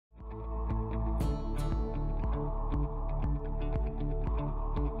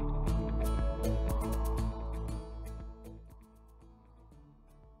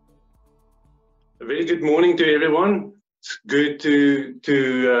Very good morning to everyone. It's good to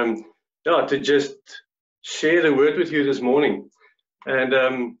just share the word with you this morning.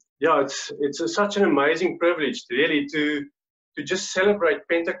 And it's such an amazing privilege, really, to just celebrate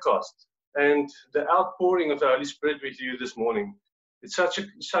Pentecost and the outpouring of the Holy Spirit with you this morning. It's such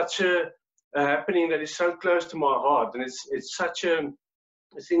a happening that is so close to my heart, and it's such a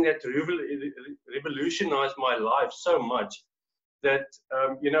thing that revolutionized my life so much. That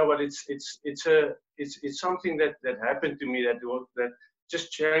you know what, it's something that happened to me that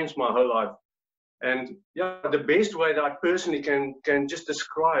just changed my whole life. And yeah, the best way that I personally can just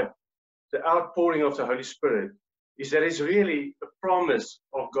describe the outpouring of the Holy Spirit is that it's really a promise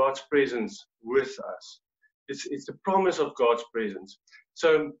of God's presence with us. It's the promise of God's presence.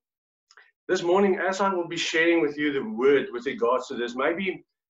 So this morning, as I will be sharing with you the word with regards to this, maybe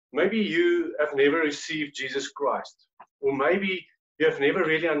you have never received Jesus Christ, or maybe you have never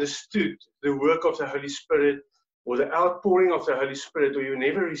really understood the work of the Holy Spirit or the outpouring of the Holy Spirit, or you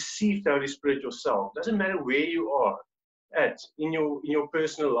never received the Holy Spirit yourself. Doesn't matter where you are at in your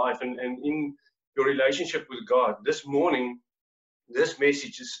personal life and in your relationship with God. This morning, this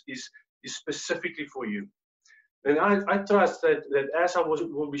message is specifically for you. And I trust that as I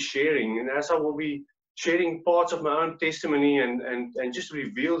will be sharing, and as I will be sharing parts of my own testimony and just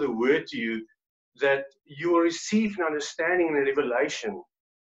reveal the word to you, that you will receive an understanding and a revelation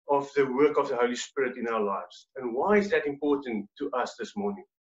of the work of the Holy Spirit in our lives. And why is that important to us this morning?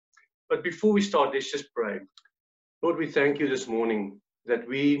 But before we start, let's just pray. Lord, we thank you this morning that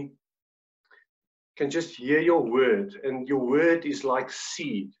we can just hear your word, and your word is like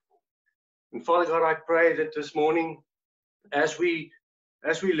seed. And Father God, I pray that this morning, as we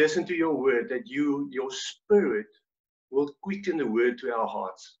listen to your word, that your Spirit will quicken the word to our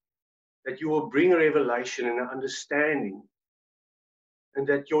hearts, that you will bring a revelation and an understanding, and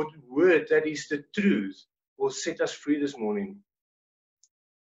that your word, that is the truth, will set us free this morning.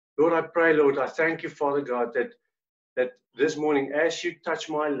 Lord, I pray, Lord, I thank you, Father God, that this morning, as you touch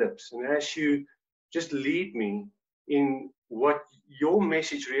my lips and as you just lead me in what your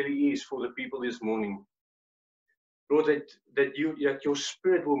message really is for the people this morning, Lord, that your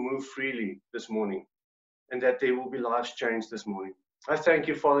Spirit will move freely this morning, and that there will be lives changed this morning. I thank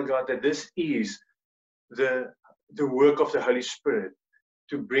you, Father God, that this is the work of the Holy Spirit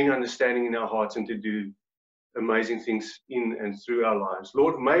to bring understanding in our hearts and to do amazing things in and through our lives.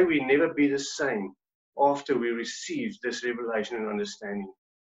 Lord, may we never be the same after we receive this revelation and understanding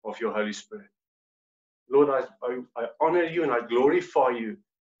of your Holy Spirit. Lord, I honor you and I glorify you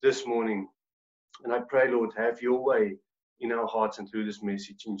this morning. And I pray, Lord, have your way in our hearts and through this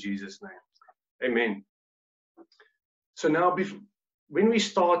message in Jesus' name. Amen. So now, when we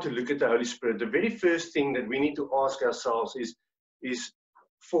start to look at the Holy Spirit, the very first thing that we need to ask ourselves is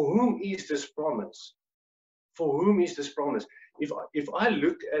for whom is this promise? For whom is this promise? If I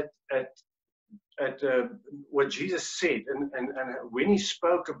look at what Jesus said, and when he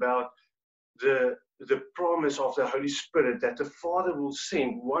spoke about the promise of the Holy Spirit that the Father will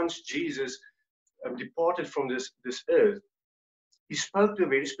send once Jesus departed from this earth, he spoke to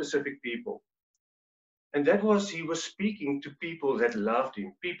very specific people. And that was, he was speaking to people that loved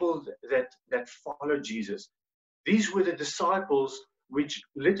him, people that followed Jesus. These were the disciples which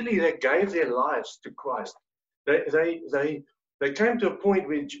literally they gave their lives to Christ. They came to a point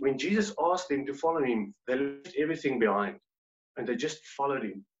when Jesus asked them to follow him, they left everything behind and they just followed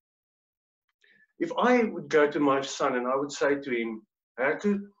him. If I would go to my son and I would say to him,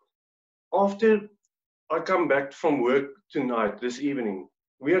 Haku, after I come back from work tonight, this evening,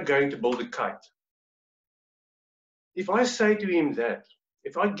 we are going to build a kite. If I say to him that,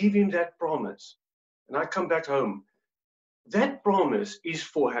 if I give him that promise, and I come back home, that promise is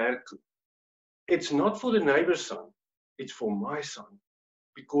for Haku. It's not for the neighbor's son. It's for my son,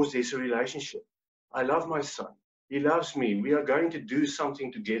 because there's a relationship. I love my son. He loves me. We are going to do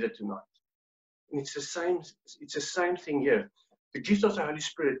something together tonight. And it's the same thing here. The gift of the Holy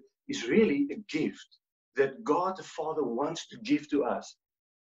Spirit is really a gift that God the Father wants to give to us.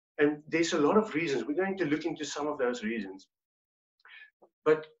 And there's a lot of reasons. We're going to look into some of those reasons.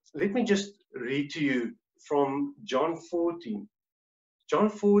 But let me just read to you from John 14. John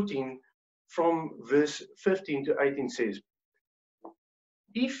 14, from verse 15 to 18 says,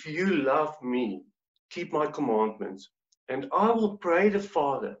 "If you love me, keep my commandments, and I will pray the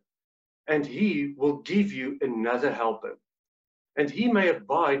Father, and he will give you another helper, and he may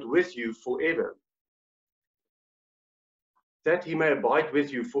abide with you forever. That he may abide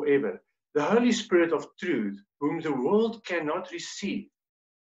with you forever. The Holy Spirit of truth, whom the world cannot receive,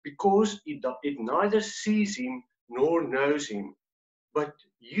 because it neither sees him nor knows him. But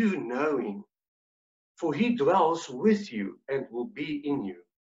you know him, For he dwells with you and will be in you.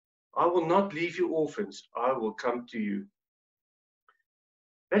 I will not leave you orphans. I will come to you.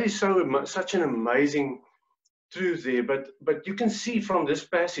 That is such an amazing truth there. But you can see from this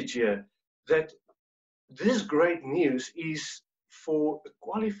passage here that this great news is for a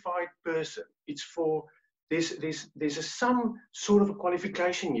qualified person. It's for some sort of a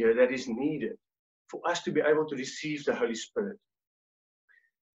qualification here that is needed for us to be able to receive the Holy Spirit.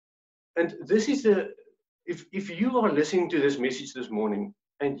 And this is if you are listening to this message this morning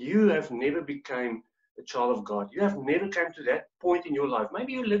and you have never become a child of God, you have never come to that point in your life.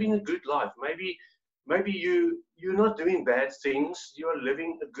 Maybe you're living a good life. Maybe you're not doing bad things. You are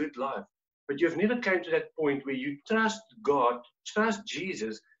living a good life. But you've never come to that point where you trust God, trust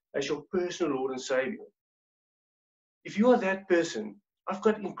Jesus as your personal Lord and Savior. If you are that person, I've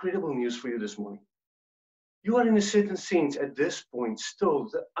got incredible news for you this morning. You are in a certain sense at this point still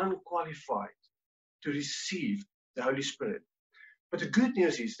the unqualified to receive the Holy Spirit. But the good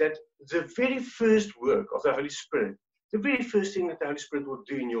news is that the very first work of the Holy Spirit, the very first thing that the Holy Spirit will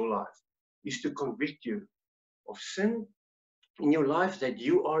do in your life is to convict you of sin in your life, that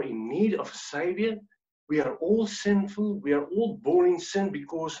you are in need of a Savior. We are all sinful. We are all born in sin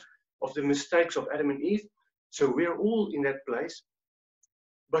because of the mistakes of Adam and Eve. So we are all in that place.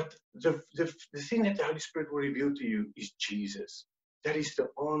 But the thing that the Holy Spirit will reveal to you is Jesus. That is the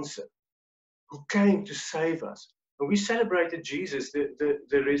answer, who came to save us. And we celebrated Jesus, the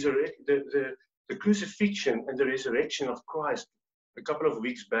crucifixion and the resurrection of Christ a couple of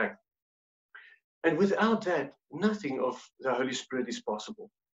weeks back. And without that, nothing of the Holy Spirit is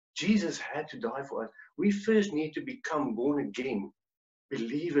possible. Jesus had to die for us. We first need to become born again,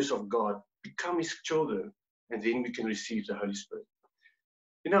 believers of God, become His children, and then we can receive the Holy Spirit.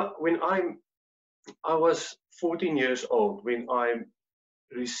 You know, when I was 14 years old, when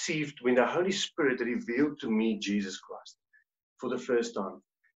the Holy Spirit revealed to me Jesus Christ for the first time.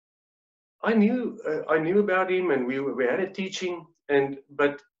 I knew about Him, and we had a teaching,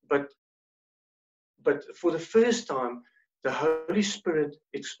 but for the first time, the Holy Spirit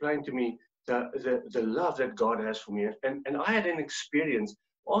explained to me the love that God has for me, and I had an experience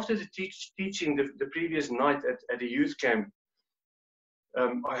after the teaching the previous night at a youth camp.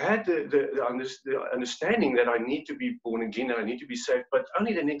 I had the understanding that I need to be born again and I need to be saved, but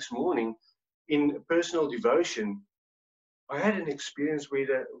only the next morning in personal devotion, I had an experience where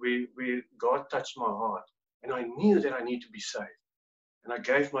God touched my heart and I knew that I need to be saved. And I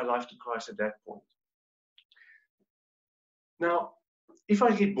gave my life to Christ at that point. Now, if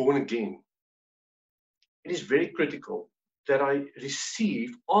I get born again, it is very critical that I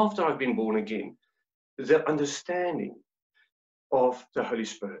receive, after I've been born again, the understanding of the Holy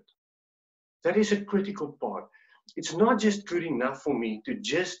Spirit. That is a critical part. It's not just good enough for me to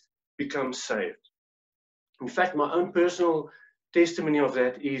just become saved. In fact, my own personal testimony of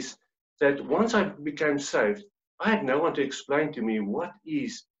that is that once I became saved, I had no one to explain to me what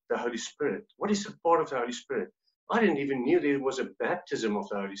is the Holy Spirit. What is the part of the Holy Spirit? I didn't even know there was a baptism of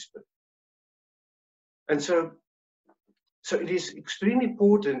the Holy Spirit. And so it is extremely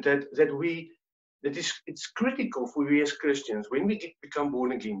important that it's critical for we as Christians, when we become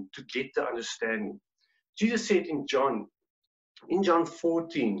born again, to get the understanding. Jesus said in John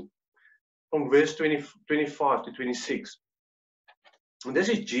 14, from verse 25 to 26, and this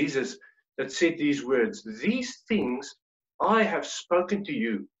is Jesus that said these words, "These things I have spoken to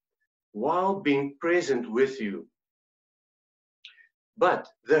you while being present with you.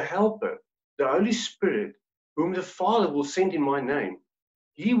 But the Helper, the Holy Spirit, whom the Father will send in my name,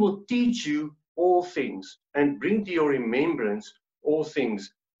 He will teach you all things and bring to your remembrance all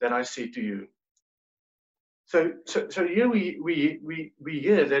things that I say to you." So here we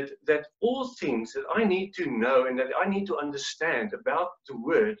hear that all things that I need to know and that I need to understand about the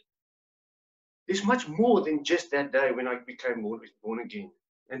Word, there's much more than just that day when I became born again.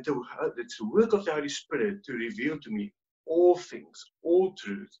 And it's the work of the Holy Spirit to reveal to me all things, all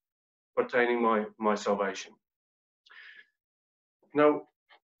truth pertaining my salvation. Now,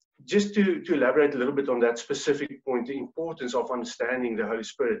 just to elaborate a little bit on that specific point, the importance of understanding the Holy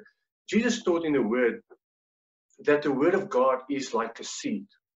Spirit, Jesus taught in the Word that the Word of God is like a seed.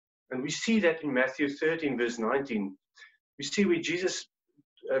 And we see that in Matthew 13, verse 19. We see where Jesus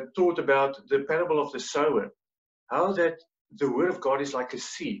taught about the parable of the sower, how that the Word of God is like a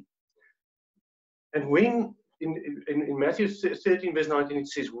seed. And when in Matthew 13, verse 19, it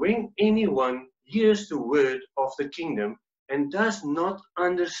says, "When anyone hears the word of the kingdom and does not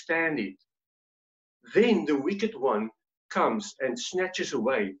understand it, then the wicked one comes and snatches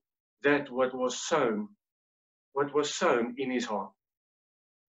away that what was sown in his heart."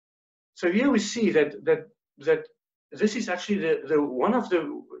 So here we see that this is actually the one of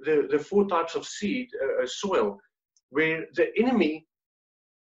the four types of seed, soil, where the enemy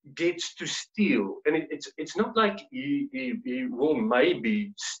gets to steal, and it's not like he will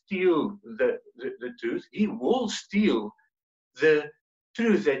maybe steal the truth. He will steal the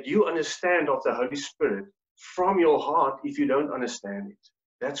truth that you understand of the Holy Spirit from your heart if you don't understand it.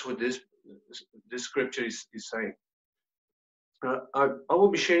 That's what this scripture is saying. I will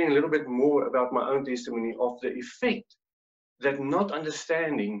be sharing a little bit more about my own testimony of the effect that not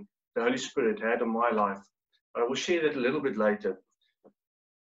understanding the Holy Spirit had on my life. I will share that a little bit later.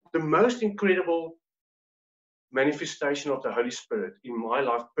 The most incredible manifestation of the Holy Spirit in my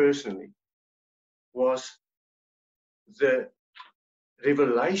life personally was the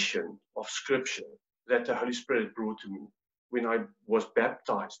revelation of Scripture that the Holy Spirit brought to me when I was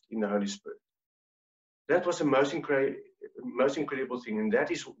baptized in the Holy Spirit. That was the most incredible thing, and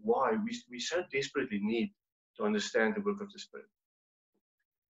that is why we so desperately need to understand the work of the Spirit.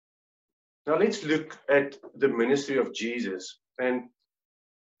 Now let's look at the ministry of Jesus, and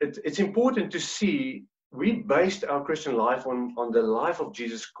it's important to see we based our Christian life on the life of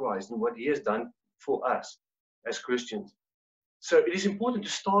Jesus Christ and what he has done for us as Christians. So it is important to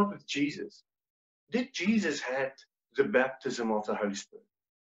start with Jesus. Did Jesus had the baptism of the Holy Spirit?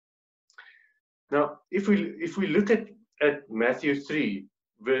 Now, if we look at Matthew 3,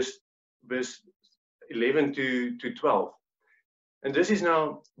 verse 11 to 12, and this is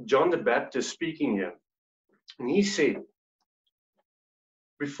now John the Baptist speaking here, and he said,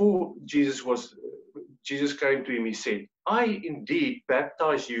 before Jesus came to him, he said, I indeed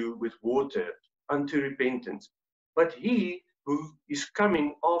baptize you with water unto repentance, but he who is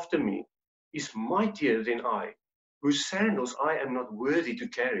coming after me is mightier than I, whose sandals I am not worthy to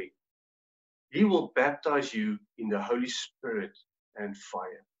carry. He will baptize you in the Holy Spirit and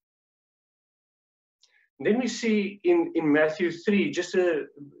fire. And then we see in Matthew 3, just a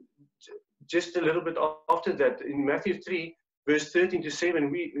little bit after that, in Matthew 3, verse 13 to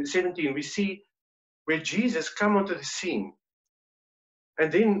 17, we see where Jesus come onto the scene. And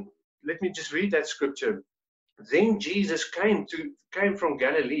then, let me just read that scripture. Then Jesus came from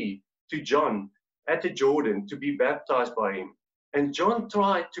Galilee to John at the Jordan to be baptized by him. And John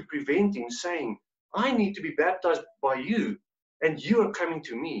tried to prevent him, saying, I need to be baptized by you, and you are coming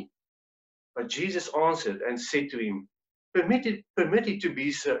to me. But Jesus answered and said to him, Permit it to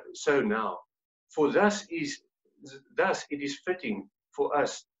be so now, for thus it is fitting for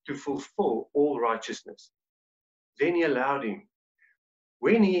us to fulfill all righteousness. Then he allowed him.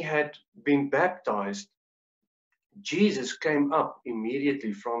 When he had been baptized, Jesus came up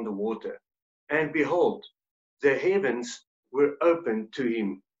immediately from the water, and behold, the heavens were opened to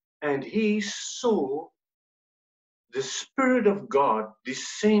him, and he saw the Spirit of God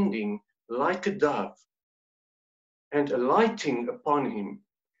descending like a dove and alighting upon him.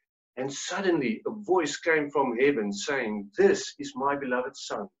 And suddenly a voice came from heaven saying, This is my beloved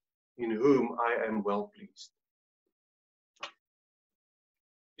Son, in whom I am well pleased.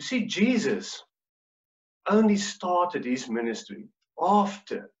 You see, Jesus only started his ministry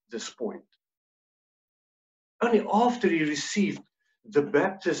after this point. Only after he received the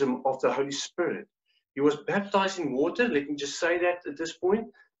baptism of the Holy Spirit. He was baptized in water. Let me just say that at this point,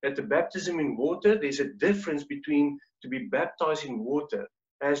 that the baptism in water, there's a difference between to be baptized in water,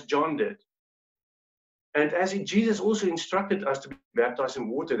 as John did. And as Jesus also instructed us to be baptized in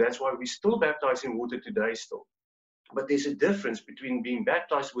water, that's why we still baptize in water today still. But there's a difference between being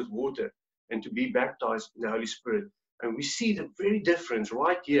baptized with water and to be baptized in the Holy Spirit. And we see the very difference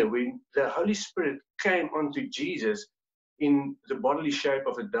right here when the Holy Spirit came onto Jesus in the bodily shape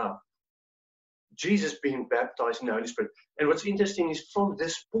of a dove. Jesus being baptized in the Holy Spirit. And what's interesting is from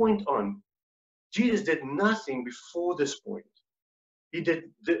this point on, Jesus did nothing before this point. He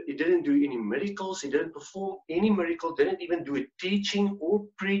didn't do any miracles. He didn't perform any miracle. Didn't even do a teaching or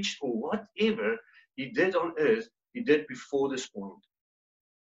preach or whatever he did on earth. He did before this point.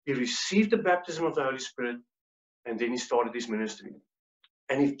 He received the baptism of the Holy Spirit, and then he started his ministry.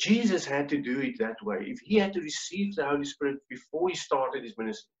 And if Jesus had to do it that way, if he had to receive the Holy Spirit before he started his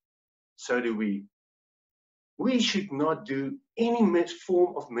ministry, so do we. We should not do any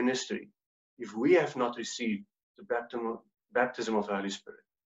form of ministry if we have not received the baptism of the Holy Spirit.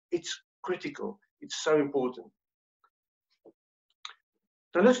 It's critical. It's so important.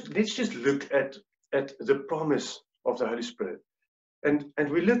 Now let's just look at the promise of the Holy Spirit. And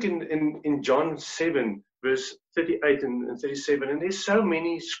we look in John 7, verse 38 and 37, and there's so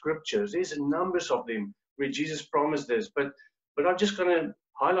many scriptures. There's numbers of them where Jesus promised this, but I'm just going to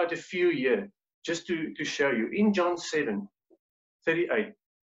highlight a few here just to show you. In John 7, 38,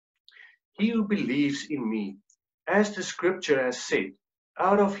 he who believes in me, as the scripture has said,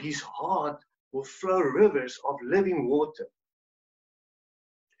 out of his heart will flow rivers of living water.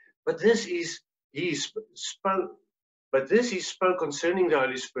 But this he spoke. But this he spoke concerning the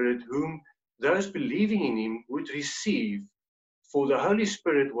Holy Spirit, whom those believing in him would receive. For the Holy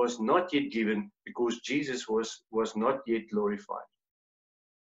Spirit was not yet given, because Jesus was not yet glorified.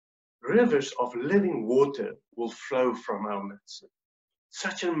 Rivers of living water will flow from our midst.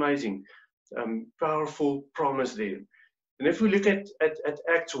 Such an amazing, powerful promise there. And if we look at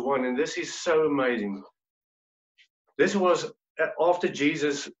Acts 1, and this is so amazing. This was after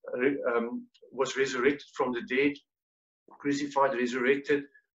Jesus was resurrected from the dead, crucified, resurrected,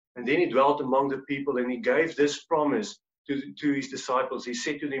 and then he dwelt among the people, and he gave this promise to his disciples. He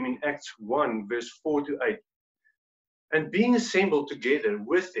said to them in Acts 1, verse 4 to 8, and being assembled together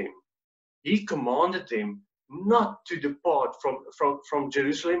with them, he commanded them not to depart from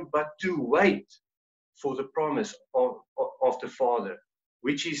Jerusalem, but to wait for the promise of the Father,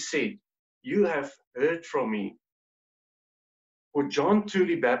 which he said, you have heard from me. For John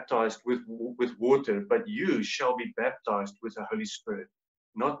truly baptized with water, but you shall be baptized with the Holy Spirit,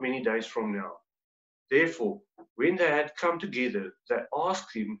 not many days from now. Therefore, when they had come together, they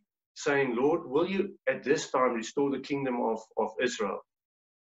asked him, saying, Lord, will you at this time restore the kingdom of Israel?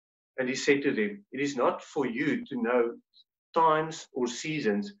 And he said to them, it is not for you to know times or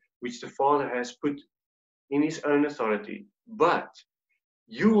seasons which the Father has put in his own authority, but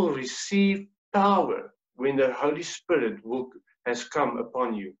you will receive power when the Holy Spirit has come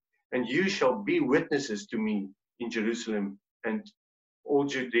upon you, and you shall be witnesses to me in Jerusalem and all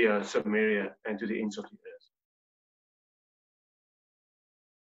Judea, Samaria, and to the ends of the earth.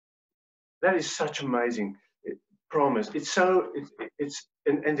 That is such amazing promise.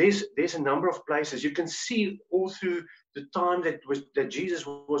 And there's a number of places you can see all through the time that Jesus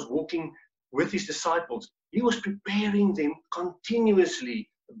was walking with his disciples. He was preparing them continuously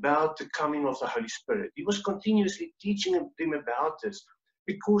about the coming of the Holy Spirit. He was continuously teaching them about this,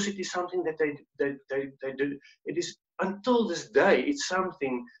 because it is something that they did. It is, until this day, it's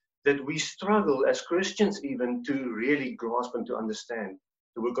something that we struggle as Christians even to really grasp and to understand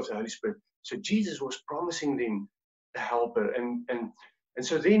the work of the Holy Spirit. So Jesus was promising them a helper, and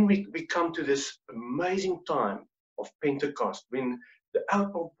so then we come to this amazing time of Pentecost, when the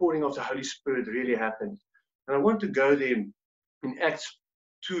outpouring of the Holy Spirit really happened. And I want to go there in Acts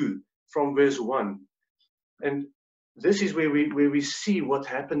 2 from verse 1. And this is where we see what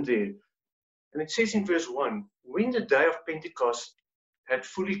happened there. And it says in verse 1, when the day of Pentecost had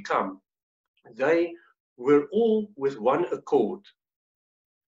fully come, they were all with one accord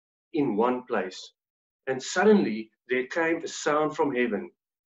in one place. And suddenly there came a sound from heaven,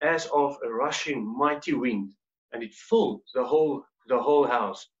 as of a rushing mighty wind, and it filled the whole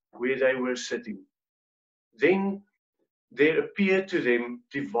house where they were sitting. Then there appeared to them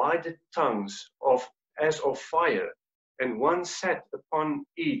divided tongues as of fire, and one sat upon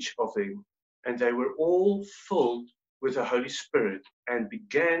each of them. And they were all filled with the Holy Spirit, and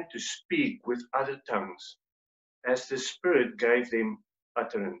began to speak with other tongues, as the Spirit gave them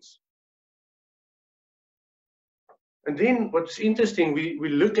utterance. And then what's interesting, we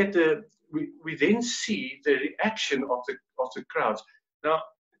look at we then see the reaction of the crowds. Now,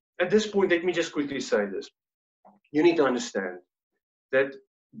 at this point, let me just quickly say this. You need to understand that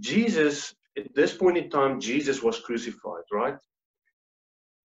Jesus, at this point in time, Jesus was crucified, right?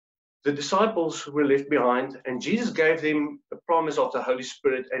 The disciples were left behind, and Jesus gave them a promise of the Holy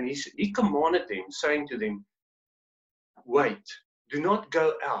Spirit, and he commanded them, saying to them, wait, do not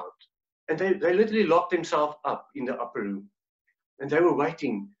go out. And they literally locked themselves up in the upper room, and they were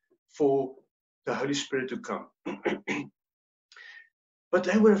waiting for the Holy Spirit to come. But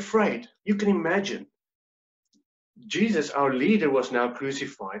they were afraid. You can imagine. Jesus, our leader, was now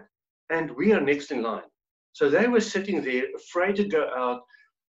crucified, and we are next in line. So they were sitting there, afraid to go out.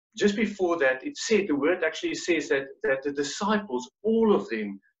 Just before that, it said, the word actually says that the disciples, all of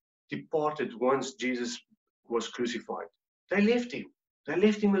them, departed once Jesus was crucified. They left him. They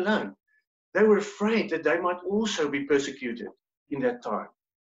left him alone. They were afraid that they might also be persecuted in that time.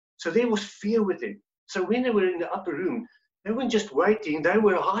 So there was fear with them. So when they were in the upper room, they weren't just waiting, they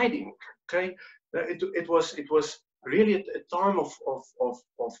were hiding. Okay, it was really a time of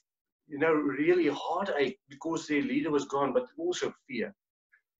really heartache, because their leader was gone, but also fear.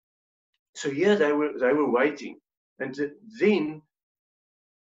 So here they were waiting, and then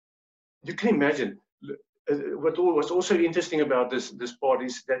you can imagine. What was also interesting about this part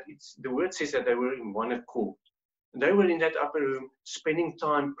is that the word says that they were in one accord. And they were in that upper room, spending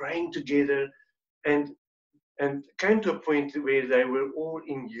time praying together, and came to a point where they were all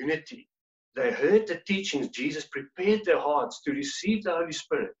in unity. they heard the teachings. Jesus prepared their hearts to receive the Holy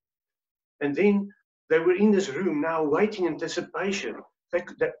Spirit. And then they were in this room now waiting in anticipation.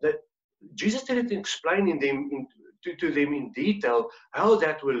 That Jesus didn't explain to them in detail how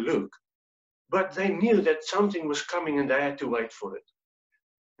that will look. But they knew that something was coming and they had to wait for it.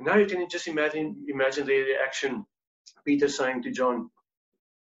 And now you can just imagine their reaction. Peter saying to John,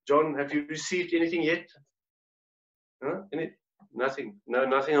 John, have you received anything yet? Huh? Nothing. No,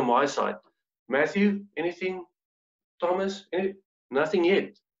 nothing on my side. Matthew, anything? Thomas, nothing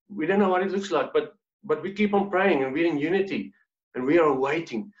yet. We don't know what it looks like, but we keep on praying and we're in unity and we are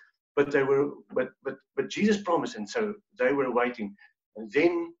waiting. But Jesus promised, and so they were waiting. And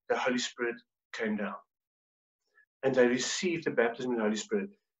then the Holy Spirit came down. And they received the baptism of the Holy Spirit.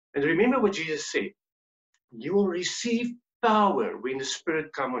 And remember what Jesus said. You will receive power when the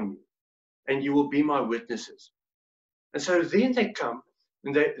Spirit comes on you. And you will be my witnesses. And so then they come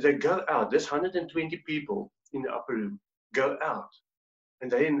and they go out. There's 120 people in the upper room go out. And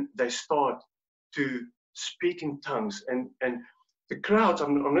then they start to speak in tongues. And the crowds,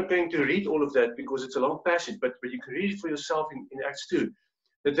 I'm not going to read all of that because it's a long passage, but you can read it for yourself in Acts 2.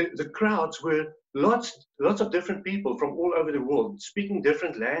 The crowds were lots of different people from all over the world speaking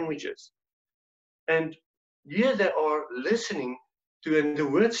different languages. And here they are listening to, and the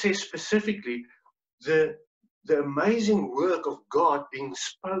word says specifically, the amazing work of God being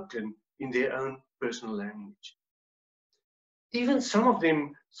spoken in their own personal language. Even some of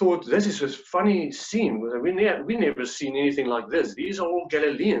them thought this is a funny scene. We never seen anything like this. These are all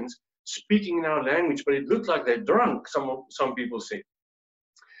Galileans speaking in our language, but it looked like they're drunk, some people said.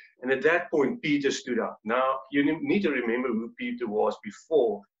 And at that point, Peter stood up. Now, you need to remember who Peter was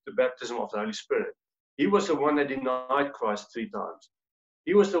before the baptism of the Holy Spirit. He was the one that denied Christ 3 times.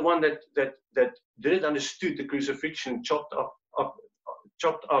 He was the one that didn't understood the crucifixion, chopped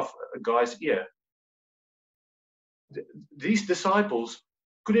off a guy's ear. These disciples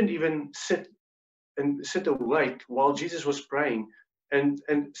couldn't even sit awake while Jesus was praying, and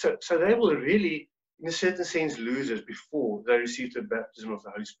so they were really, in a certain sense, losers before they received the baptism of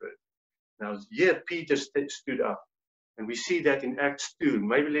the Holy Spirit. Now here Peter stood up, and we see that in Acts 2.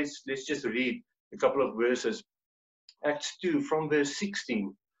 Maybe let's just read a couple of verses. Acts 2 from verse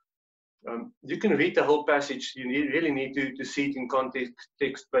 16. You can read the whole passage. You really need to see it in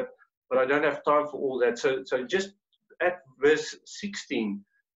context, but I don't have time for all that. So just at verse 16.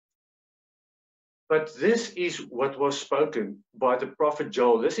 But this is what was spoken by the prophet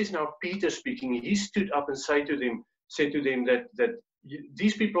Joel. This is now Peter speaking. He stood up and said to them that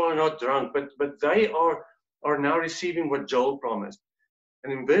these people are not drunk, but they are now receiving what Joel promised.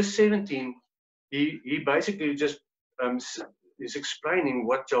 And in verse 17, he basically just is explaining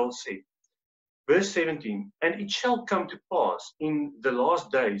what Joel said. Verse 17, and it shall come to pass in the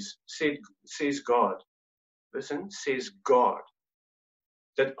last days, says God. Listen, says God,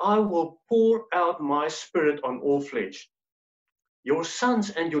 that I will pour out my spirit on all flesh. Your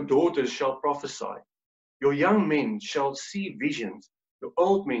sons and your daughters shall prophesy. Your young men shall see visions. Your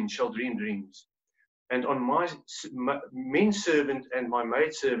old men shall dream dreams. And on my men servant and my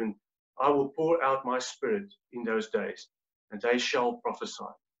maid servant, I will pour out my spirit in those days, and they shall prophesy.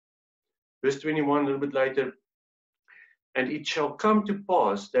 Verse 21, a little bit later, and it shall come to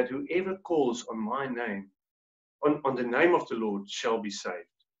pass that whoever calls on my name, on the name of the Lord, shall be saved.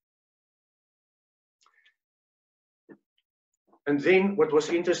 And then what was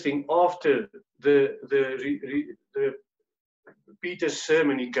interesting, after the Peter's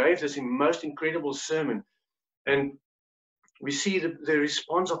sermon, he gave this most incredible sermon, and we see the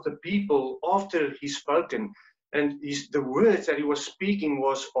response of the people after he's spoken, and the words that he was speaking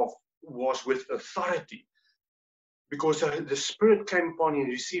was with authority, because the Spirit came upon him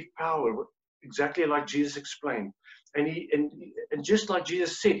and received power, exactly like Jesus explained. And just like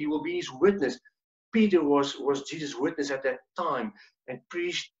Jesus said, he will be his witness. Peter was Jesus' witness at that time and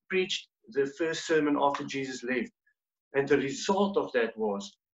preached the first sermon after Jesus left. And the result of that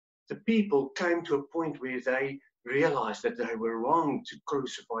was the people came to a point where they realized that they were wrong to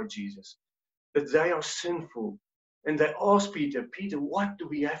crucify Jesus, that they are sinful. And they asked Peter, what do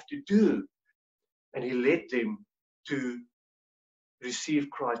we have to do? And he led them to receive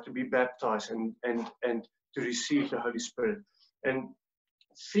Christ, to be baptized and to receive the Holy Spirit. And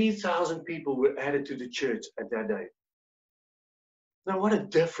 3,000 people were added to the church at that day. Now, what a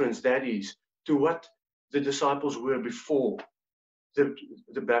difference that is to what the disciples were before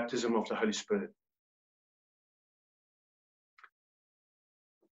the baptism of the Holy Spirit.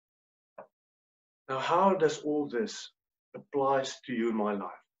 Now, how does all this apply to you in my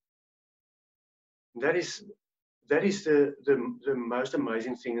life? That is the most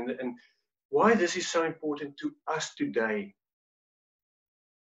amazing thing. why this is so important to us today.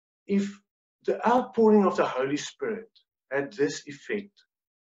 If the outpouring of the Holy Spirit had this effect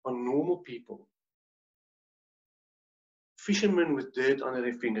on normal people, fishermen with dirt under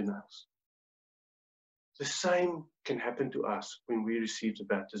their fingernails, the same can happen to us when we receive the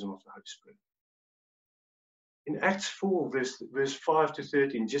baptism of the Holy Spirit. In Acts 4, verse 5 to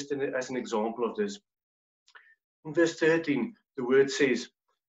 13, just as an example of this, in verse 13, the word says,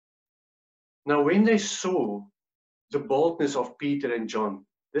 "Now when they saw the boldness of Peter and John,"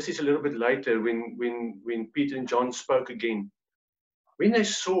 this is a little bit later when Peter and John spoke again. "When they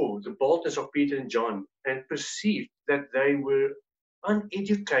saw the boldness of Peter and John and perceived that they were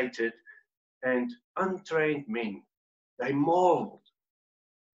uneducated and untrained men, they marveled,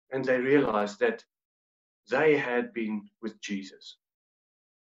 and they realized that they had been with Jesus."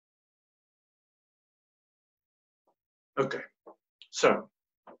 Okay, so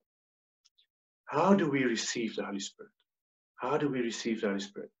how do we receive the Holy Spirit? How do we receive the Holy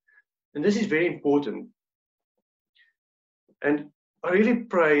Spirit? And this is very important. And I really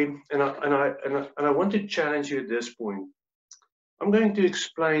pray, and I want to challenge you at this point. I'm going to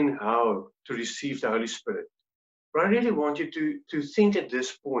explain how to receive the Holy Spirit. But I really want you to think at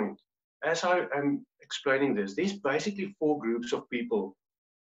this point, as I am explaining this, there's basically 4 groups of people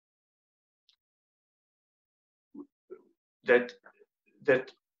that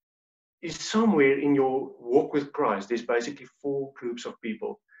is somewhere in your walk with Christ. There's basically 4 groups of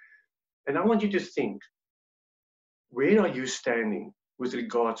people. And I want you to think, where are you standing with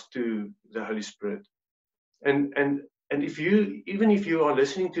regards to the Holy Spirit? And if you, even if you are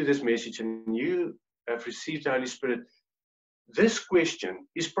listening to this message and you have received the Holy Spirit, this question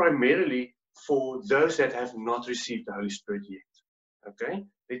is primarily for those that have not received the Holy Spirit yet. Okay?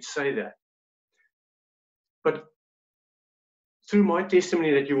 Let's say that. But through my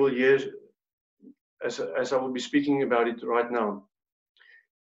testimony that you will hear as I will be speaking about it right now,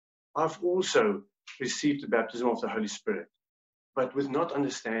 I've also received the baptism of the Holy Spirit, but with not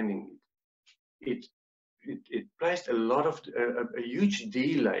understanding it. It placed a lot of a huge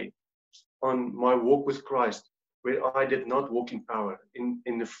delay on my walk with Christ, where I did not walk in power,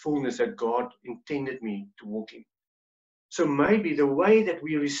 in the fullness that God intended me to walk in. So maybe the way that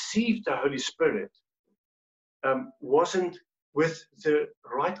we received the Holy Spirit wasn't with the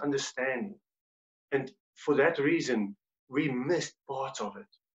right understanding. And for that reason, we missed parts of it.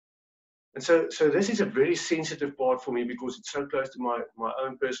 And so this is a very sensitive part for me because it's so close to my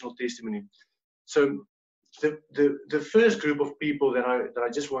own personal testimony. So the first group of people that I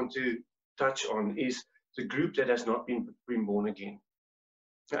just want to touch on is the group that has not been born again.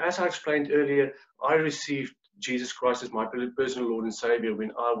 Now, as I explained earlier, I received Jesus Christ as my personal Lord and Savior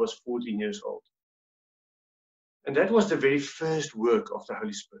when I was 14 years old. And that was the very first work of the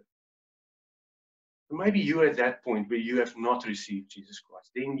Holy Spirit. Maybe you're at that point where you have not received Jesus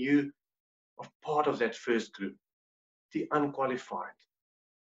Christ. Then you are part of that first group, the unqualified.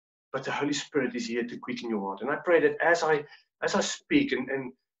 But the Holy Spirit is here to quicken your heart. And I pray that as I speak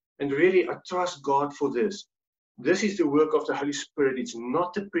and really I trust God for this. This is the work of the Holy Spirit. It's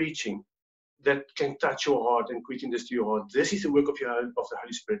not the preaching that can touch your heart and quicken this to your heart. This is the work of the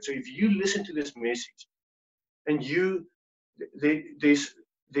Holy Spirit. So if you listen to this message and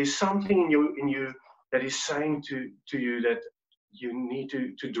there's something in you that is saying to you that you need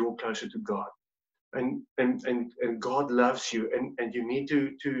to draw closer to God. And God loves you, and you need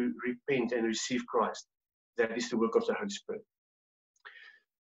to repent and receive Christ. That is the work of the Holy Spirit.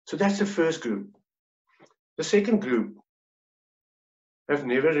 So that's the first group. The second group have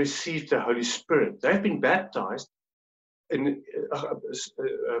never received the Holy Spirit. They've been baptized, and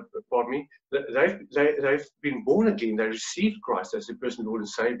pardon me, they've been born again. They received Christ as their personal Lord and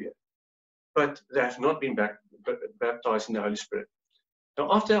Savior, but they have not been baptized in the Holy Spirit. Now,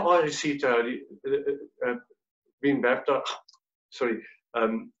 after I received being baptized,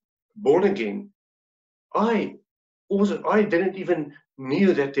 born again, I didn't even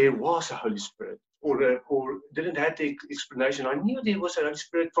knew that there was a Holy Spirit, or didn't have the explanation. I knew there was a Holy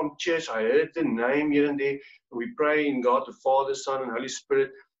Spirit from church. I heard the name here and there. We pray in God the Father, Son, and Holy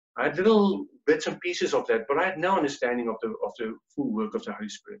Spirit. I had little bits and pieces of that, but I had no understanding of the full work of the Holy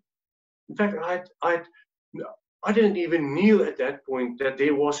Spirit. In fact, I didn't even knew at that point that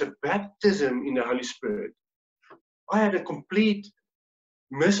there was a baptism in the Holy Spirit. I had a complete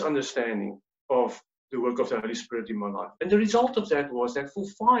misunderstanding of the work of the Holy Spirit in my life. And the result of that was that for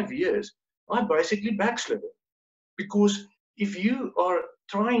 5 years, I basically backslid. Because if you are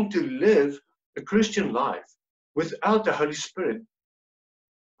trying to live a Christian life without the Holy Spirit,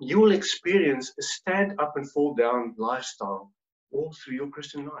 you will experience a stand up and fall down lifestyle all through your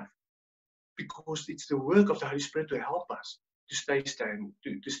Christian life. because it's the work of the Holy Spirit to help us to stay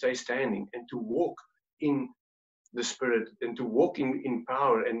standing and to walk in the Spirit and to walk in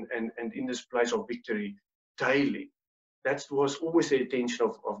power and in this place of victory daily. That was always the intention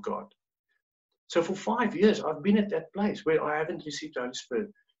of God. So for 5 years, I've been at that place where I haven't received the Holy Spirit.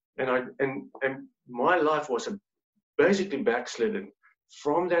 And my life was basically backslidden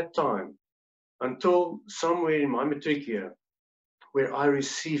from that time until somewhere in my matric year, where I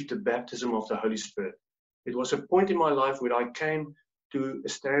received the baptism of the Holy Spirit. It was a point in my life where I came to a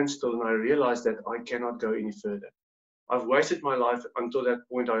standstill and I realized that I cannot go any further. I've wasted my life until that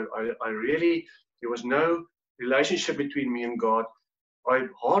point. I really, there was no relationship between me and God. I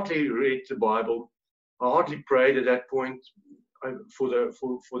hardly read the Bible. I hardly prayed at that point for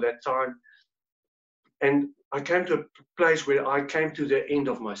that time. And I came to a place where I came to the end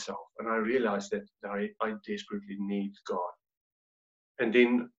of myself, and I realized that I desperately need God. And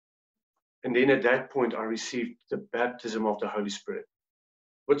then at that point, I received the baptism of the Holy Spirit.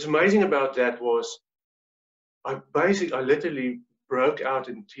 What's amazing about that was I literally broke out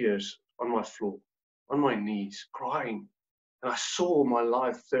in tears on my floor, on my knees, crying. And I saw my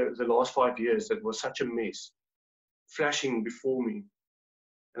life, the last 5 years, that was such a mess, flashing before me.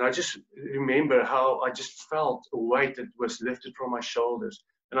 And I just remember how I just felt a weight that was lifted from my shoulders.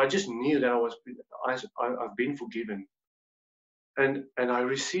 And I just knew that I've been forgiven. And I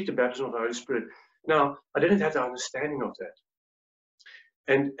received the baptism of the Holy Spirit. Now, I didn't have the understanding of that.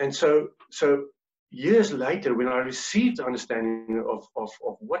 And so years later, when I received the understanding of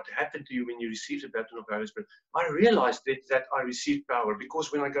what happened to you when you received the baptism of the Holy Spirit, I realized that I received power,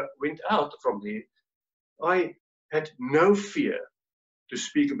 because when I went out from there, I had no fear to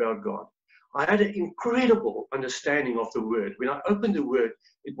speak about God. I had an incredible understanding of the Word. When I opened the Word,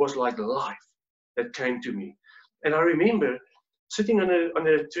 it was like life that came to me. And I remember sitting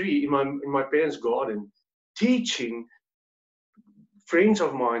under a tree in my parents' garden, teaching friends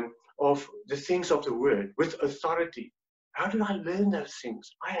of mine of the things of the Word with authority. How did I learn those things?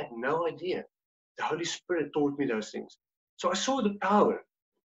 I had no idea. The Holy Spirit taught me those things. So I saw the power,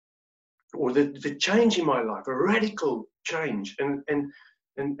 or the change in my life, a radical change, and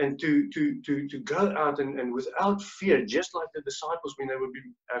to go out and without fear, just like the disciples when they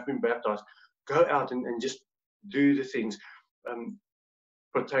have been baptized, go out and just do the things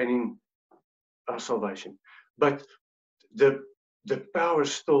pertaining our salvation. But the power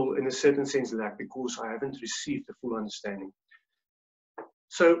still, in a certain sense, lack, because I haven't received the full understanding.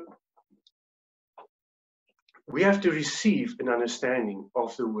 So we have to receive an understanding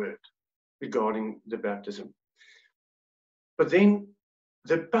of the Word regarding the baptism. But then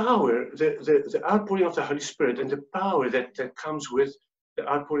the power, the outpouring of the Holy Spirit, and the power that comes with the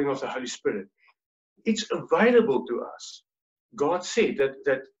outpouring of the Holy Spirit, it's available to us. God said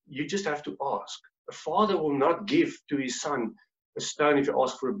that you just have to ask. A father will not give to his son a stone if you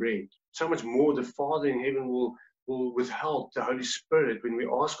ask for a bread. So much more the Father in heaven will withhold the Holy Spirit when we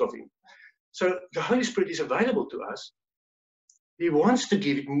ask of him. So the Holy Spirit is available to us. He wants to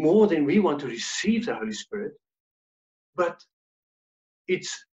give it more than we want to receive the Holy Spirit. But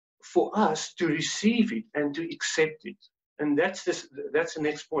it's for us to receive it and to accept it. And that's the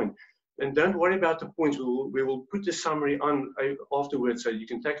next point. And don't worry about the points. We will put the summary on afterwards, so you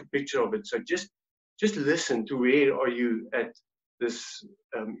can take a picture of it. So just listen to where are you at this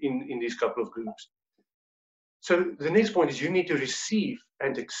in these couple of groups. So the next point is you need to receive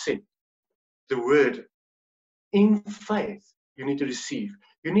and accept the Word in faith. You need to receive.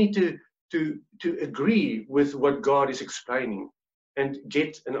 You need to agree with what God is explaining and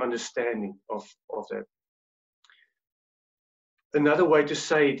get an understanding of that. Another way to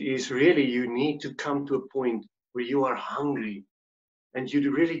say it is really you need to come to a point where you are hungry and you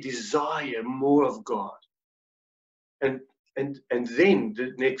really desire more of God. And then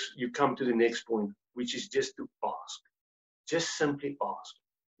you come to the next point, which is just to ask. Just simply ask.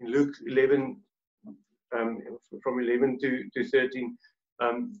 In Luke 11, from 11 to 13,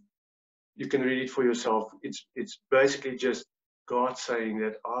 you can read it for yourself. It's basically just God saying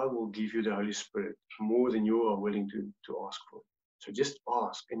that I will give you the Holy Spirit more than you are willing to ask for. So just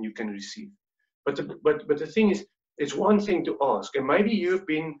ask and you can receive. But the thing is, it's one thing to ask, and maybe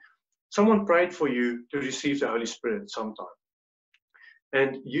someone prayed for you to receive the Holy Spirit sometime,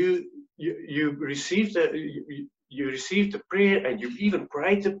 and you received the prayer, and you even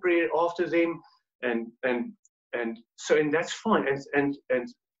prayed the prayer after them, and that's fine, and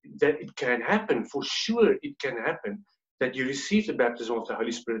that it can happen, for sure it can happen that you receive the baptism of the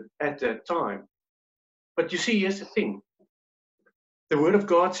Holy Spirit at that time. But you see, here's the thing. The Word of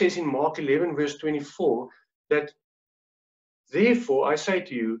God says in Mark 11, verse 24, that therefore I say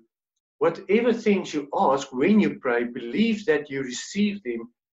to you, Whatever things you ask when you pray, believe that you receive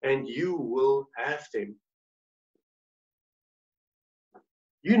them and you will have them.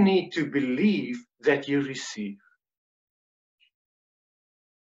 You need to believe that you receive.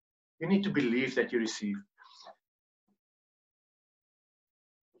 You need to believe that you receive.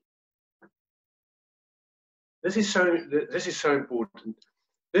 This is so important.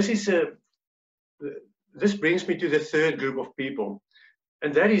 This brings me to the third group of people,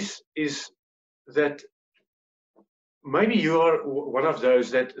 and that is that maybe you are one of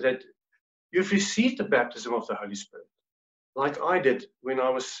those that you've received the baptism of the Holy Spirit, like I did when I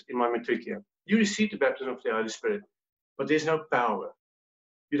was in my matric year. You received the baptism of the Holy Spirit, but there's no power.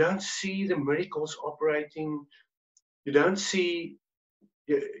 You don't see the miracles operating. You don't see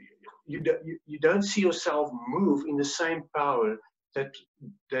you don't see yourself move in the same power that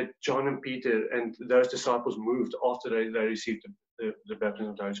John and Peter and those disciples moved after they received the baptism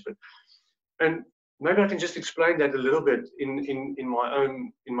of the Holy Spirit. And maybe I can just explain that a little bit in my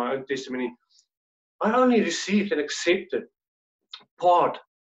own testimony. I only received and accepted part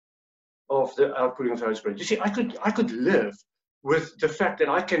of the outpouring of the Holy Spirit. You see, I could live with the fact that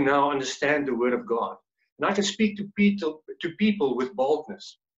I can now understand the Word of God, and I can speak to people with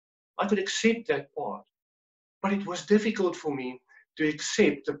boldness. I could accept that part, but it was difficult for me to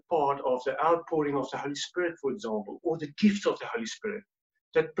accept the part of the outpouring of the Holy Spirit, for example, or the gift of the Holy Spirit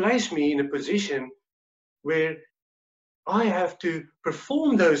that placed me in a position where I have to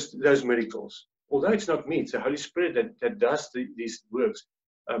perform those miracles. Although it's not me, it's the Holy Spirit that does these works.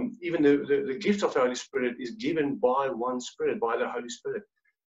 Even the gift of the Holy Spirit is given by one Spirit, by the Holy Spirit.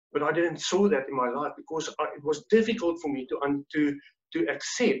 But I didn't saw that in my life because it was difficult for me to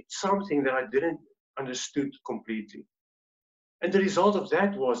accept something that I didn't understood completely. And the result of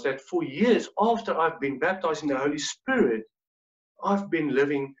that was that for years after I've been baptized in the Holy Spirit, I've been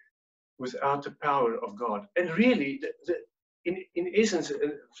living without the power of God. And really, in essence,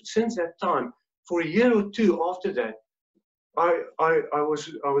 since that time, for a year or two after that, I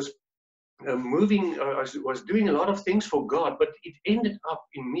was moving. I was doing a lot of things for God, but it ended up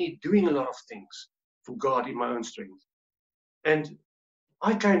in me doing a lot of things for God in my own strength. And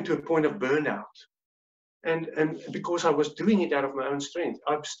I came to a point of burnout. And because I was doing it out of my own strength,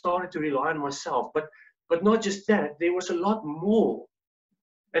 I've started to rely on myself. But not just that, there was a lot more.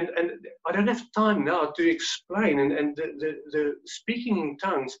 And I don't have time now to explain. And the speaking in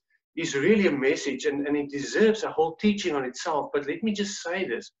tongues is really a message, and it deserves a whole teaching on itself. But let me just say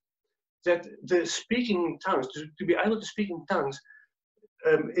this, that the speaking in tongues, to be able to speak in tongues,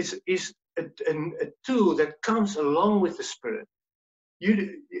 is a tool that comes along with the Spirit.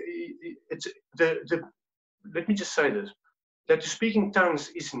 Let me just say this, that to speak in tongues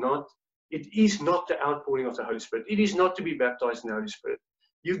is not the outpouring of the Holy Spirit. It is not to be baptized in the Holy Spirit.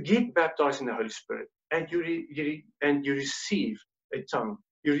 You get baptized in the Holy Spirit, and you receive a tongue.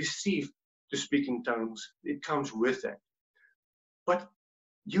 You receive to speak in tongues. It comes with that. But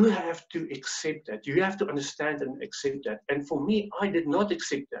you have to accept that. You have to understand and accept that. And for me, I did not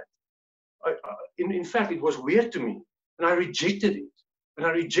accept that. In fact, it was weird to me, and I rejected it. And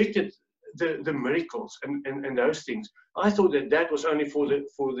I rejected the miracles and those things. I thought that was only for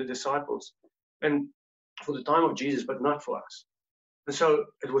the disciples and for the time of Jesus, but not for us. And so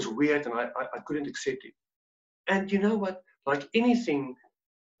it was weird, and I couldn't accept it. And you know what? Like anything,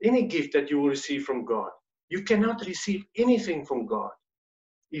 any gift that you will receive from God, you cannot receive anything from God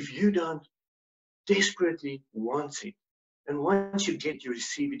if you don't desperately want it. And once you get, you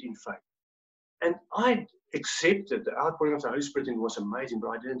receive it in faith. And I accepted the outpouring of the Holy Spirit, and it was amazing, but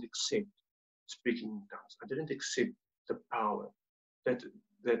I didn't accept speaking in tongues. I didn't accept the power that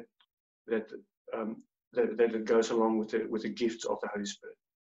goes along with the gifts of the Holy Spirit.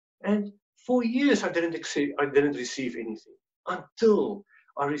 And for years I didn't receive anything until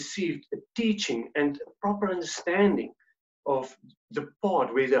I received a teaching and a proper understanding of the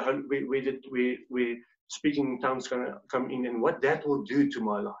part where speaking in tongues going to come in and what that will do to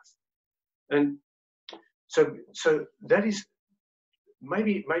my life. And so that is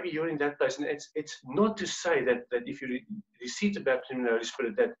maybe you're in that place, and it's not to say that if you receive the baptism in the Holy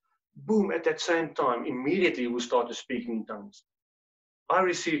Spirit, that boom, at that same time immediately you will start to speak in tongues. I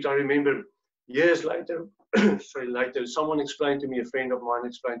remember years later, someone explained to me, a friend of mine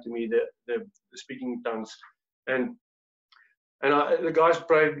explained to me the speaking in tongues, and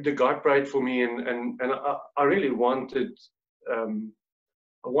the guy prayed for me, and I really wanted.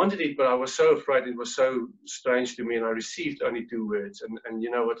 I wanted it, but I was so afraid. It was so strange to me, and I received only 2 words. And you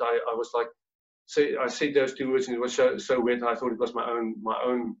know what? I was like, I said those 2 words, and it was so weird. And I thought it was my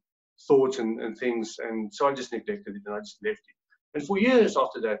own thoughts and things, and so I just neglected it, and I just left it. And for years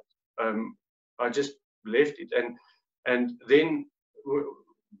after that, I just left it, and then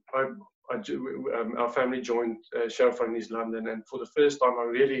our family joined Sheriff in East London, and for the first time, I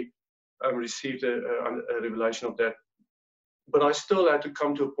really received a revelation of that. But I still had to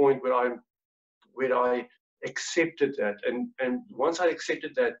come to a point where I accepted that, and once I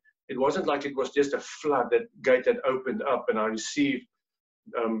accepted that, it wasn't like it was just a flood, that gate that opened up, and I received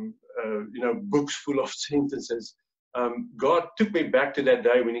books full of sentences. God took me back to that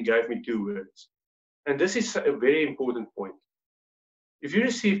day when He gave me 2 words, and this is a very important point. If you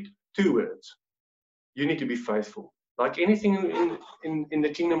received 2 words, you need to be faithful. Like anything in the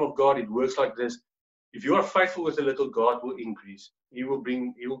kingdom of God, it works like this. If you are faithful with a little, God will increase. He will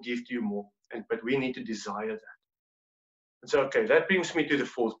give to you more. But we need to desire that. And so, okay, that brings me to the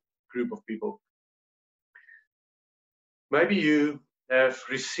 4th group of people. Maybe you have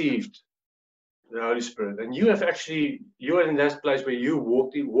received the Holy Spirit, and you are in that place where you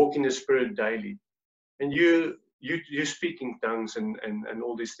walk in the Spirit daily, and you speak in tongues and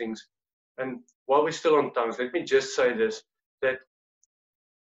all these things. And while we're still on tongues, let me just say this, that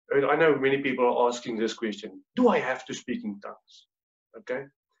I know many people are asking this question: do I have to speak in tongues? Okay,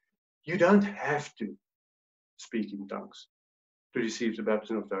 you don't have to speak in tongues to receive the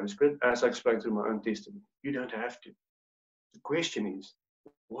baptism of the Holy Spirit, as I explained through my own testimony. You don't have to. The question is,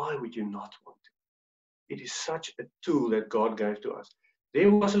 why would you not want to? It is such a tool that God gave to us.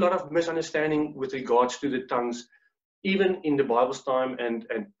 There was a lot of misunderstanding with regards to the tongues, even in the Bible's time, and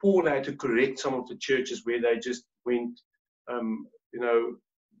Paul had to correct some of the churches where they just went,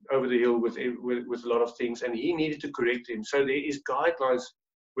 over the hill with a lot of things, and he needed to correct them. So there is guidelines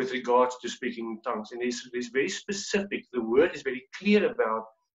with regards to speaking in tongues, and it's very specific. The word is very clear about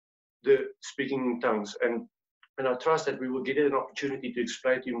the speaking in tongues, and I trust that we will get an opportunity to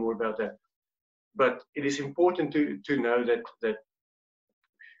explain to you more about that. But it is important to know that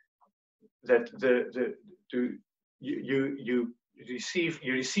you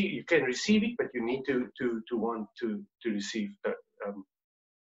can receive it, but you need to want to receive that,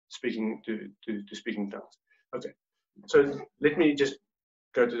 speaking tongues. Okay, so let me just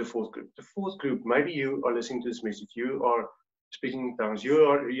go to the 4th group. The 4th group, maybe you are listening to this message, you are speaking in tongues,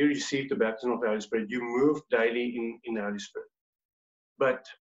 you received the baptism of the Holy Spirit, you move daily in the Holy Spirit, but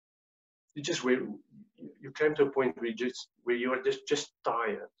you came to a point where you are just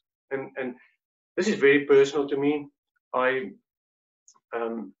tired, and this is very personal to me. I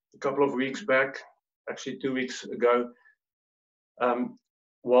a couple of weeks back, actually 2 weeks ago,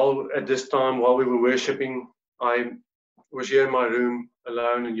 while we were worshiping, I was here in my room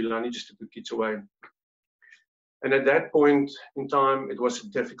alone, and Yolani just took the kids away. And at that point in time, it was a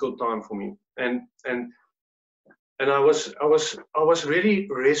difficult time for me, and I was really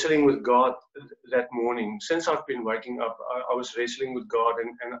wrestling with God that morning. Since I've been waking up, I was wrestling with God,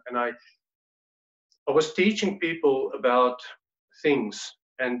 and I was teaching people about things,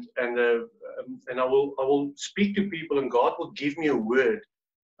 and I will speak to people, and God will give me a word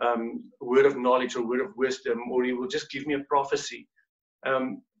of knowledge or word of wisdom, or He will just give me a prophecy.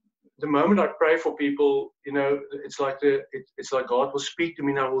 The moment I pray for people, it's like God will speak to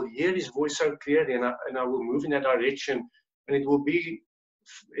me, and I will hear His voice so clearly, and I will move in that direction, and it will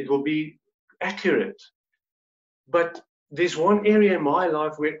be accurate. But there's one area in my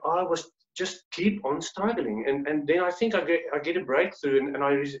life where I was just keep on struggling, and then I think I get a breakthrough, and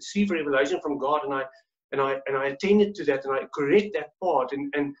I receive a revelation from God, and I attend to that, and I correct that part,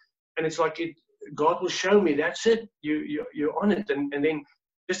 and it's like God will show me, that's it, you're on it, and then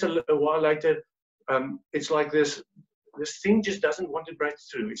just a while later, it's like this thing just doesn't want to break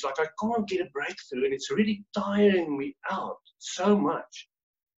through. It's like I can't get a breakthrough, and it's really tiring me out so much.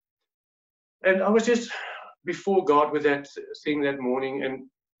 And I was just before God with that thing that morning, and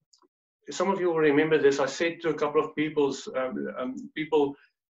some of you will remember this. I said to a couple of people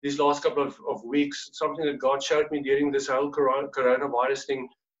these last couple of weeks, something that God showed me during this whole coronavirus thing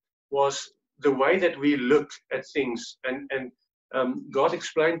was the way that we look at things, and God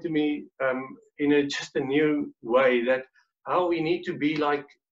explained to me in just a new way that how we need to be like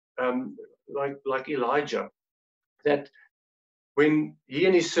Elijah, that when he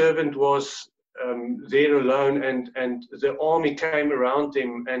and his servant was there alone, and the army came around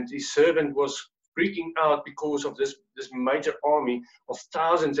him, and his servant was freaking out because of this major army of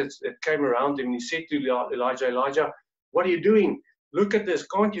thousands that came around him. And he said to Elijah, what are you doing? Look at this,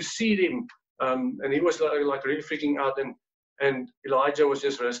 can't you see them? And he was like really freaking out, and Elijah was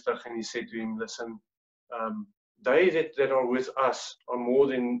just rustig, and he said to him, listen, they that are with us are more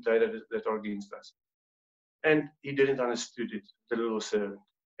than they that are against us. And he didn't understand it, the little servant.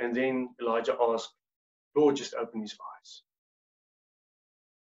 And then Elijah asked, Lord, just open his eyes.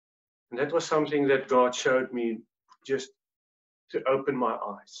 And that was something that God showed me, just to open my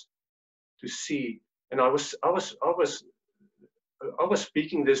eyes, to see. And I was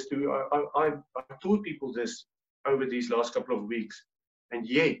speaking this to, I told people this over these last couple of weeks. And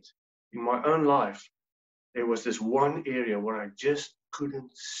yet, in my own life, there was this one area where I just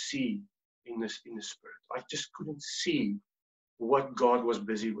couldn't see in the spirit. I just couldn't see what God was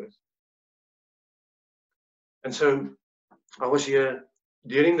busy with. And so I was here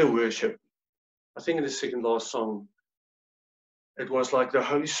during the worship. I think in the second last song, it was like the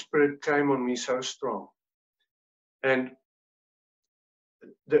Holy Spirit came on me so strong. And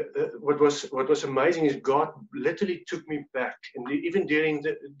what was amazing is God literally took me back. And even during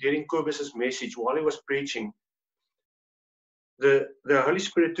Kobus's message, while he was preaching, the Holy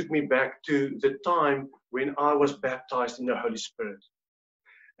Spirit took me back to the time when I was baptized in the Holy Spirit.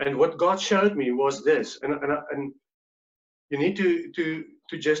 And what God showed me was this, and you need to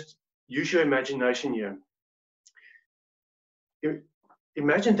just use your imagination here.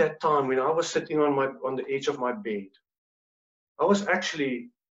 Imagine that time when I was sitting on the edge of my bed. I was actually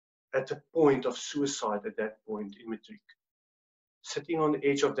at the point of suicide at that point in Matric. Sitting on the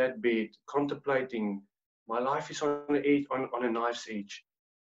edge of that bed, contemplating, my life is on a knife's edge.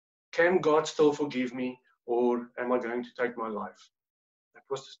 Can God still forgive me, or am I going to take my life? That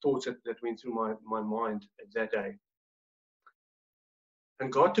was the thoughts that went through my mind at that day.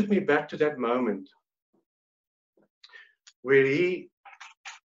 And God took me back to that moment where He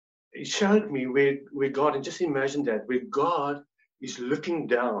showed me where God, and just imagine that, where God is looking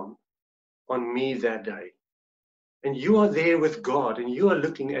down on me that day. And you are there with God, and you are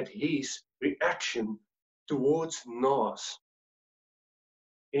looking at His reaction towards Naas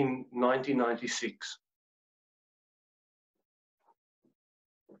in 1996.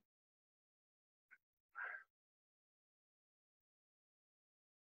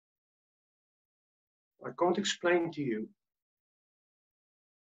 I can't explain to you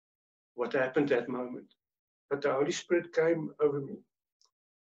what happened at that moment, but the Holy Spirit came over me.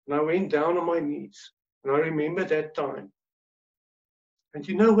 And I went down on my knees, and I remember that time. And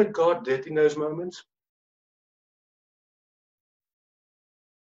you know what God did in those moments?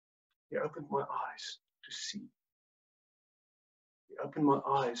 He opened my eyes to see. He opened my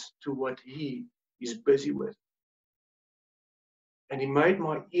eyes to what He is busy with. And He made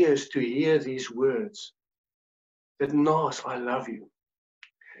my ears to hear these words, that Naas, I love you.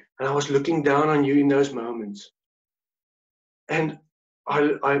 And I was looking down on you in those moments. And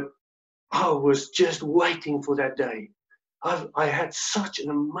I was just waiting for that day. I had such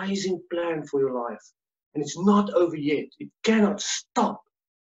an amazing plan for your life. And it's not over yet. It cannot stop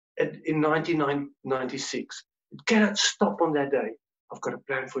in 1996. It cannot stop on that day. I've got a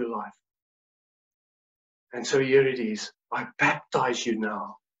plan for your life. And so here it is. I baptize you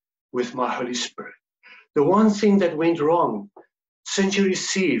now with my Holy Spirit. The one thing that went wrong since you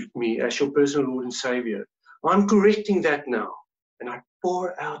received me as your personal Lord and Savior, I'm correcting that now. And I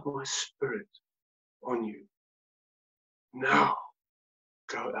pour out my Spirit on you. Now,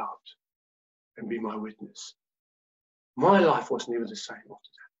 go out and be my witness. My life was never the same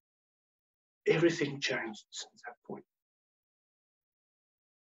after that. Everything changed since that point.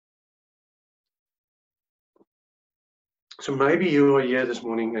 So maybe you are here this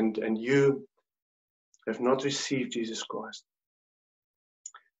morning and you have not received Jesus Christ.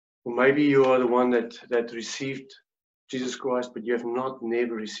 Or maybe you are the one that received Jesus Christ, but you have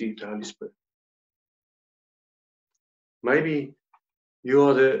never received the Holy Spirit. Maybe you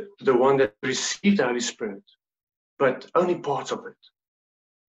are the one that received the Holy Spirit, but only parts of it.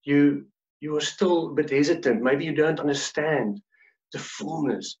 You are still a bit hesitant. Maybe you don't understand the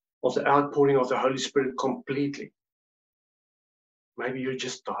fullness of the outpouring of the Holy Spirit completely. Maybe you're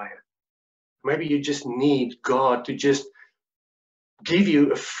just tired. Maybe you just need God to just give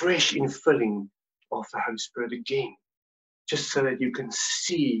you a fresh infilling of the Holy Spirit again, just so that you can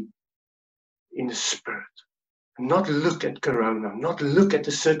see in the Spirit. Not look at Corona, not look at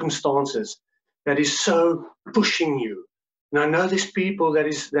the circumstances that is so pushing you. And I know there's people that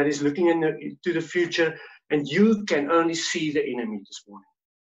is looking into the future, and you can only see the enemy this morning.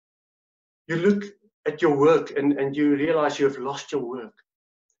 You look at your work and you realize you have lost your work.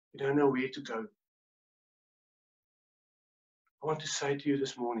 You don't know where to go. I want to say to you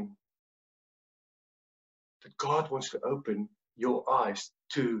this morning that God wants to open your eyes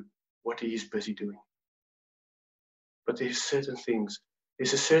to what He is busy doing. But there's certain things,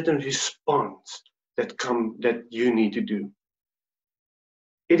 there's a certain response that you need to do.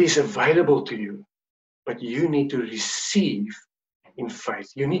 It is available to you, but you need to receive in faith.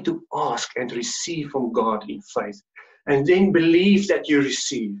 You need to ask and receive from God in faith, and then believe that you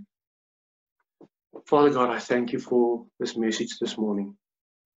receive. Father God, I thank you for this message this morning.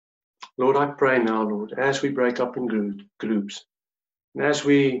 Lord, I pray now, Lord, as we break up in groups, and as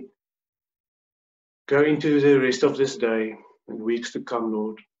we go into the rest of this day and weeks to come,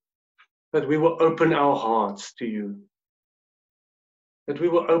 Lord, that we will open our hearts to you, that we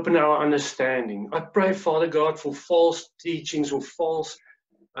will open our understanding. I pray, Father God, for false teachings or false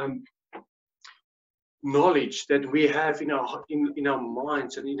knowledge that we have in our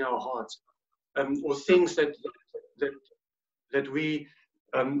minds and in our hearts, or things that we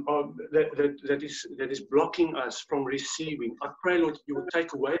that is blocking us from receiving. I pray, Lord, you will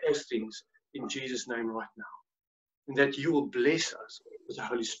take away those things in Jesus' name right now, and that you will bless us with the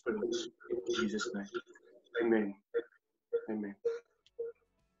Holy Spirit in Jesus' name. Amen. Amen.